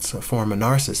yourself. That's a form of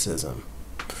narcissism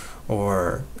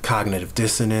or cognitive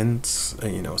dissonance,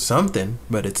 you know, something,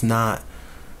 but it's not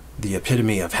the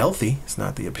epitome of healthy. It's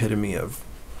not the epitome of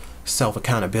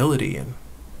self-accountability and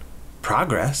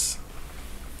progress.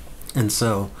 And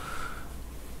so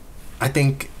I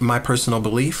think my personal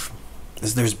belief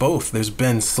is there's both. There's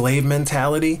been slave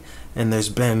mentality and there's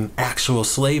been actual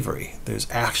slavery. There's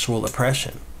actual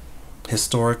oppression,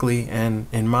 historically and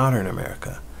in modern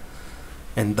America.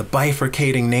 And the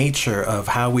bifurcating nature of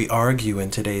how we argue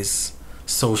in today's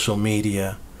social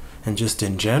media and just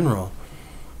in general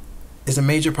is a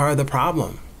major part of the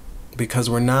problem, because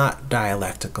we're not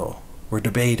dialectical. We're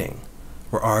debating.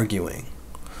 We're arguing.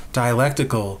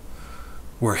 Dialectical,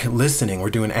 we're listening. We're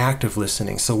doing active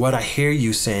listening. So what I hear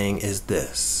you saying is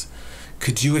this.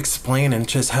 Could you explain and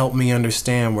just help me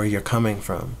understand where you're coming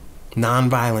from?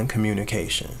 Nonviolent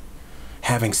communication.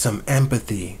 Having some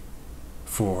empathy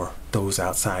for those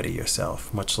outside of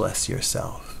yourself, much less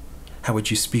yourself. How would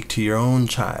you speak to your own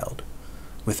child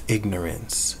with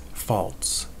ignorance,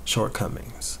 faults,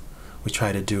 shortcomings? We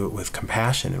try to do it with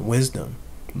compassion and wisdom,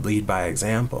 lead by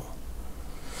example.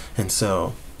 And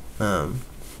so I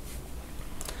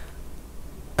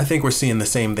think we're seeing the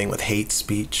same thing with hate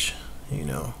speech, you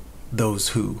know, those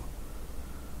who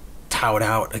tout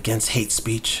out against hate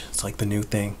speech. It's like the new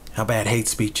thing, how bad hate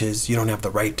speech is. You don't have the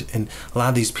right to, and a lot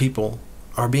of these people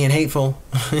are being hateful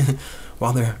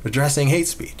while they're addressing hate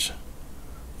speech,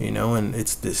 you know, and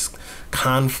it's this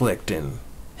conflict and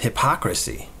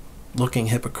hypocrisy, looking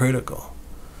hypocritical,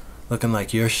 looking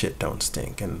like your shit don't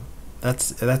stink. And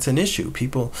that's an issue.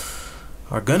 People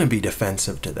are gonna be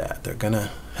defensive to that. They're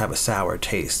gonna have a sour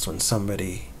taste when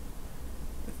somebody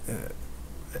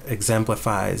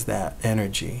exemplifies that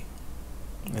energy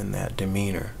and that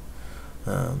demeanor.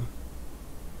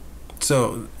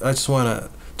 So I just want to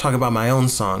talk about my own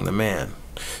song, The Man.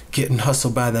 Getting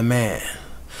hustled by the man.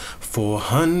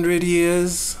 400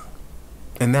 years.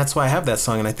 And that's why I have that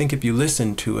song. And I think if you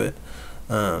listen to it,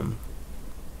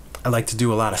 I like to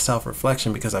do a lot of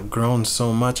self-reflection because I've grown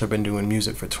so much. I've been doing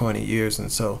music for 20 years,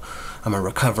 and so I'm a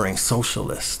recovering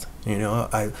socialist. You know,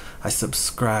 I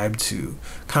subscribe to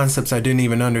concepts I didn't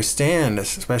even understand,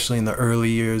 especially in the early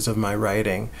years of my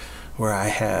writing, where I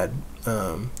had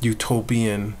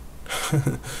utopian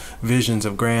visions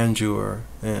of grandeur,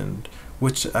 and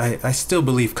which I still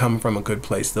believe come from a good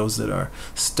place. Those that are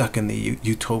stuck in the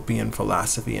utopian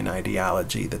philosophy and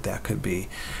ideology that could be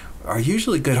are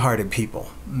usually good-hearted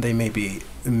people. They may be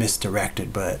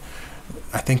misdirected, but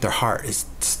I think their heart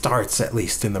starts at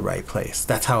least in the right place.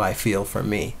 That's how I feel for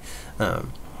me.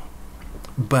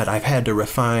 But I've had to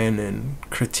refine and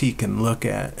critique and look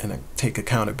at and take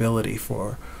accountability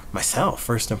for myself,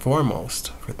 first and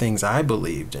foremost, for things I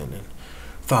believed in and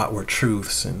thought were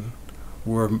truths and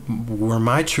were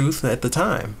my truth at the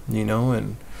time, you know.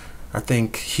 And I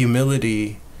think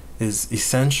humility is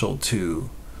essential to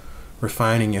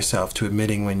refining yourself, to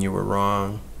admitting when you were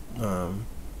wrong,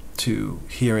 to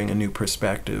hearing a new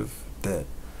perspective that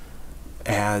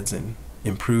adds and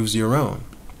improves your own.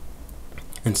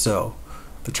 And so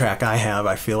the track I have,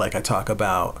 I feel like I talk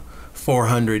about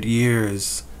 400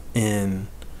 years in,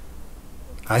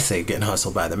 I say, getting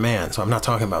hustled by the man. So I'm not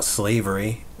talking about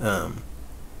slavery,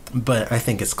 but I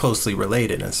think it's closely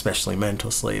related, especially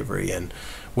mental slavery and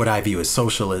what I view as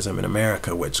socialism in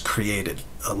America, which created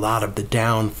a lot of the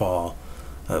downfall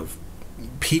of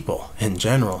people in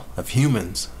general, of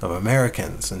humans, of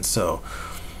Americans. And so,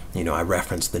 you know, I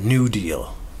reference the New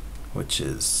Deal, which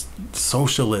is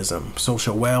socialism,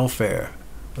 social welfare,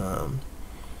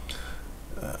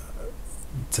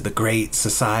 to the Great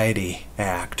Society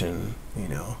Act and you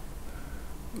know,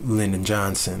 Lyndon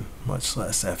Johnson, much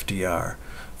less FDR,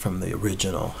 from the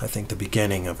original, I think the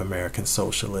beginning of American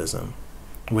socialism,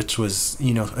 which was,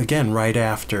 you know, again, right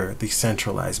after the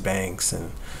centralized banks.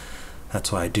 And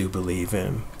that's why I do believe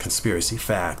in conspiracy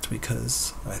fact,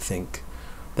 because I think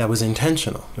that was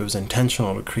intentional. It was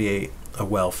intentional to create a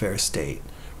welfare state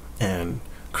and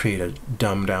create a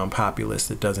dumbed down populace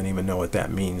that doesn't even know what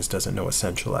that means, doesn't know what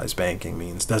centralized banking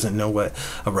means, doesn't know what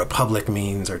a republic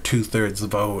means, or 2/3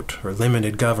 vote, or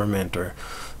limited government, or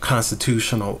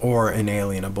constitutional or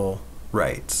inalienable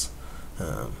rights.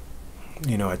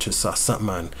 You know, I just saw something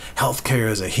on healthcare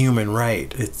as a human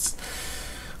right. It's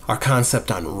our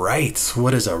concept on rights.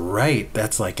 What is a right?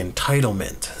 That's like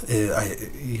entitlement.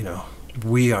 You know,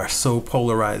 we are so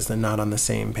polarized and not on the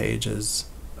same page as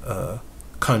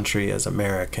country, as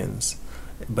Americans,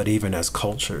 but even as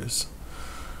cultures.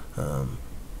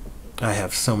 I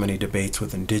have so many debates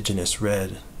with indigenous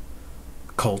red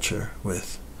culture,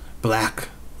 with black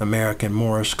American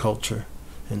Moorish culture,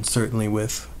 and certainly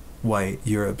with white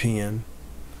European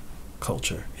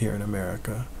culture here in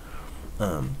America.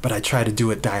 But I try to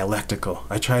do it dialectical.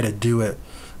 I try to do it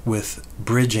with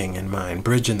bridging in mind,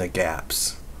 bridging the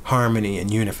gaps, harmony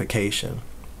and unification,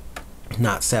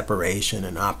 not separation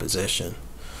and opposition.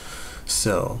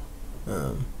 So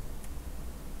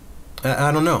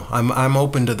I don't know. I'm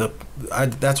open to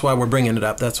that's why we're bringing it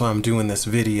up. That's why I'm doing this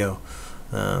video.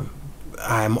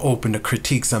 I'm open to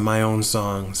critiques on my own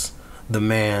songs. The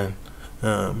Man.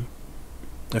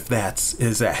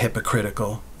 Is that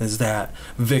hypocritical? Is that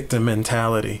victim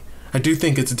mentality? I do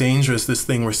think it's dangerous, this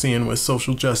thing we're seeing with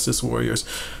social justice warriors,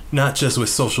 not just with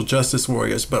social justice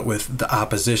warriors, but with the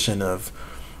opposition of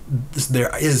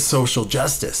there is social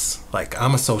justice. Like,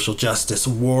 I'm a social justice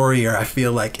warrior, I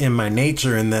feel like, in my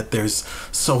nature, and that there's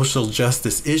social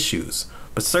justice issues,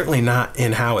 but certainly not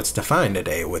in how it's defined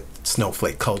today with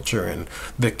snowflake culture and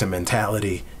victim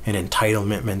mentality and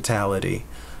entitlement mentality.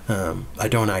 I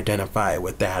don't identify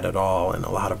with that at all, and a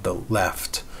lot of the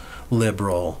left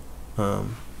liberal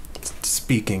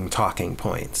speaking talking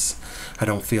points. I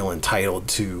don't feel entitled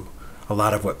to a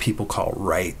lot of what people call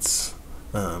rights,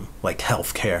 like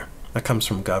healthcare. That comes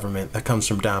from government, that comes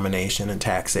from domination and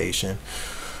taxation.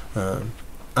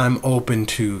 I'm open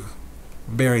to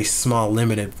very small,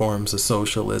 limited forms of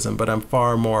socialism, but I'm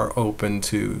far more open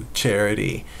to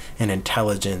charity and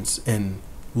intelligence and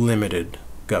limited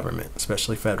government,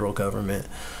 especially federal government.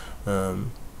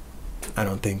 I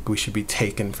don't think we should be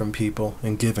taken from people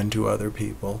and given to other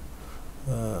people.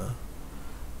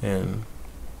 And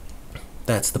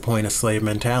that's the point of slave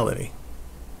mentality.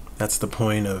 That's the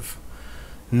point of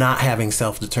not having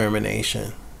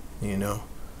self-determination. You know,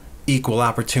 equal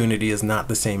opportunity is not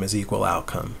the same as equal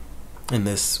outcome. And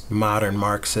this modern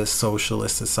Marxist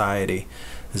socialist society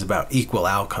is about equal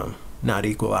outcome, not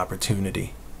equal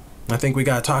opportunity. I think we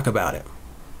got to talk about it,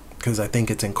 because I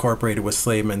think it's incorporated with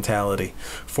slave mentality.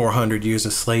 400 years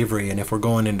of slavery, and if we're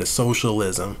going into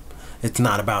socialism, it's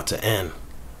not about to end.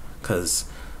 Because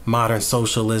modern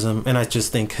socialism, and I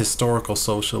just think historical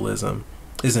socialism,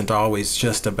 isn't always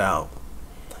just about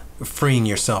freeing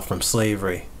yourself from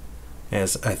slavery,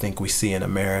 as I think we see in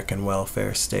American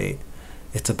welfare state.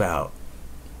 It's about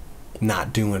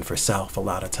not doing for self a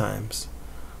lot of times.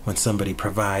 When somebody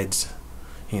provides,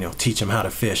 you know, teach them how to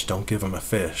fish, don't give them a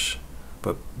fish.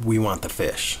 But we want the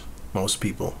fish. Most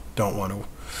people don't want to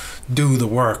do the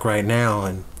work right now,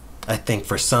 and I think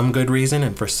for some good reason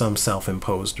and for some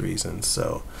self-imposed reasons.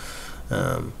 So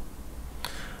I'm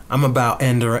about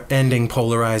ending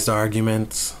polarized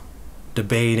arguments,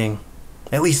 debating,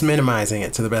 at least minimizing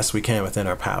it to the best we can within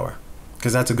our power,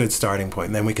 because that's a good starting point.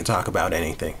 And then we can talk about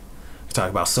anything. We can talk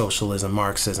about socialism,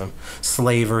 Marxism,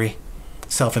 slavery,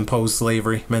 self-imposed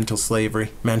slavery,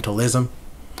 mentalism.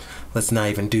 Let's not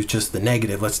even do just the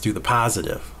negative. Let's do the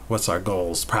positive. What's our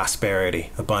goals?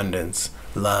 Prosperity, abundance,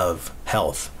 love,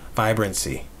 health,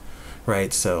 vibrancy,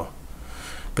 right? So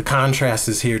the contrast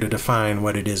is here to define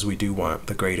what it is we do want,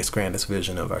 the greatest, grandest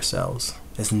vision of ourselves,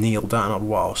 as Neil Donald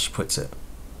Walsh puts it.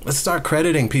 Let's start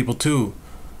crediting people too,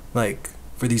 like,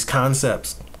 for these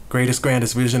concepts. Greatest,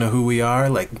 grandest vision of who we are,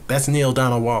 like, that's Neil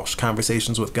Donald Walsh,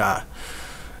 Conversations with God.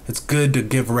 It's good to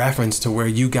give reference to where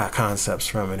you got concepts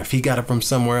from, and if he got it from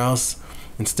somewhere else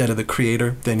instead of the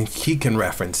creator, then he can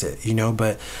reference it, you know.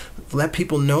 But let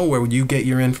people know where you get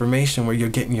your information, where you're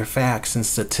getting your facts and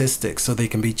statistics, so they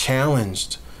can be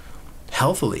challenged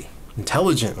healthily,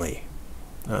 intelligently,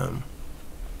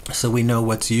 so we know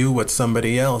what's you, what's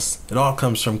somebody else. It all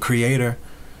comes from creator,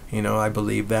 you know. I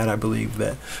believe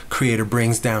that creator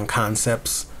brings down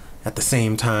concepts at the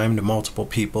same time to multiple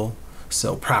people.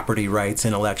 So property rights,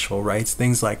 intellectual rights,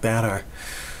 things like that are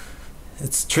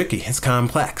it's tricky. It's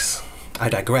complex. I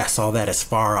digress. All that is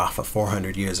far off of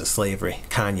 400 years of slavery,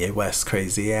 Kanye West's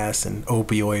crazy ass, and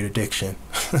opioid addiction.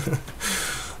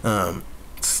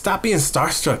 Stop being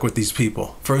starstruck with these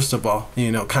people. First of all,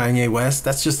 you know, Kanye West,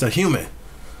 that's just a human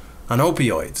on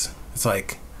opioids. It's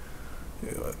like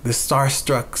this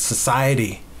starstruck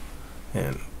society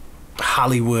and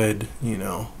Hollywood, you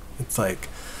know, it's like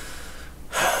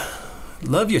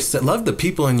love the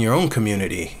people in your own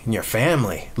community, in your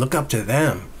family. Look up to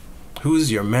them.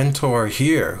 Who's your mentor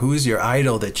here? Who's your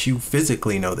idol that you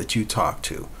physically know, that you talk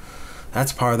to?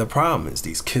 That's part of the problem, is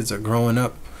these kids are growing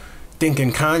up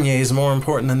thinking Kanye is more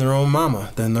important than their own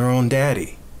mama, than their own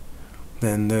daddy,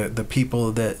 than the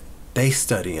people that they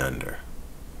study under.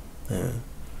 Yeah.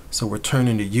 So we're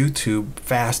turning to YouTube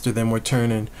faster than we're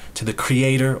turning to the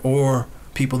creator or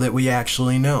people that we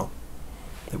actually know,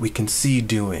 that we can see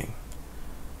doing,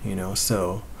 you know.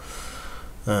 So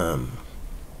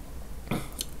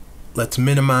let's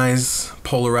minimize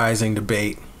polarizing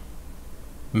debate.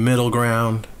 Middle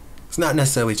ground. It's not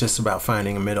necessarily just about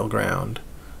finding a middle ground,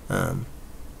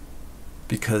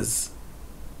 because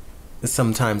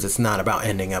sometimes it's not about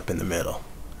ending up in the middle,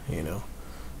 you know.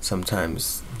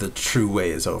 Sometimes the true way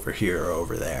is over here or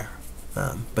over there,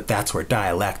 but that's where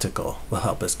dialectical will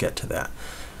help us get to that.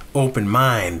 Open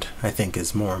mind, I think,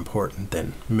 is more important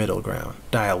than middle ground.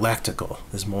 Dialectical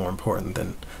is more important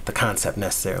than the concept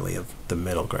necessarily of the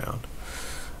middle ground.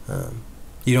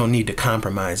 You don't need to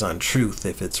compromise on truth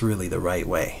if it's really the right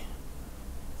way,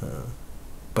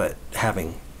 but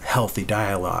having healthy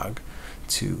dialogue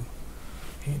to,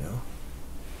 you know,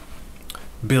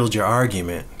 build your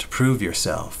argument, to prove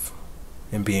yourself,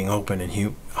 and being open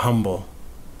and humble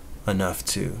enough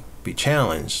to be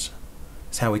challenged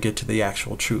is how we get to the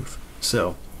actual truth.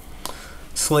 So,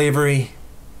 slavery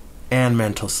and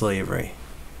mental slavery,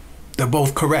 they're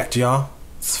both correct, y'all.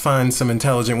 Let's find some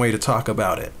intelligent way to talk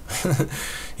about it.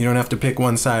 You don't have to pick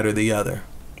one side or the other.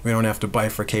 We don't have to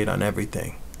bifurcate on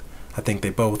everything. I think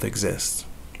they both exist.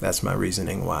 That's my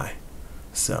reasoning why.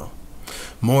 So,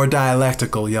 more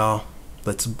dialectical, y'all.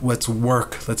 Let's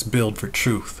work. Let's build for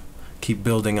truth. Keep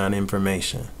building on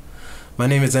information. My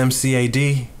name is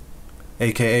MCAD,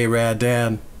 aka Rad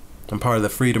Dad. I'm part of the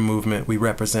freedom movement. We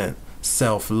represent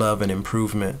self-love and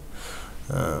improvement.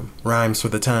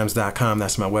 Rhymesforthetimes.com,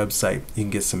 that's my website. You can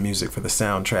get some music for the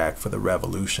soundtrack for the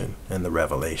revolution and the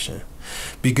revelation.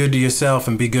 Be good to yourself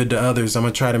and be good to others. I'm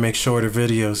going to try to make shorter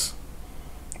videos.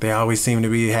 They always seem to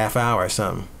be half hour or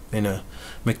something. In a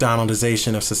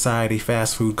McDonaldization of society,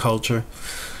 fast food culture.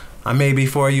 I may be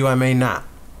for you, I may not.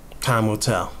 Time will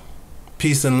tell.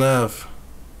 Peace and love.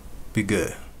 Be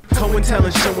good. Show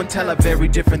and tell are very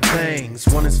different things.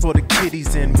 One is for the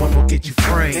kiddies and one will get you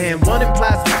framed. And one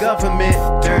implies the government,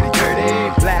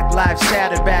 dirty. Black lives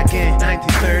shattered back in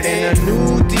 1930. And a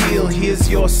new deal, here's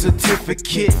your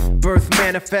certificate. Birth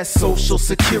manifest, social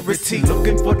security.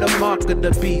 Looking for the mark of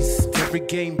the beast. To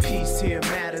regain peace here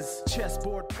matters.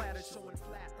 Chessboard platter showing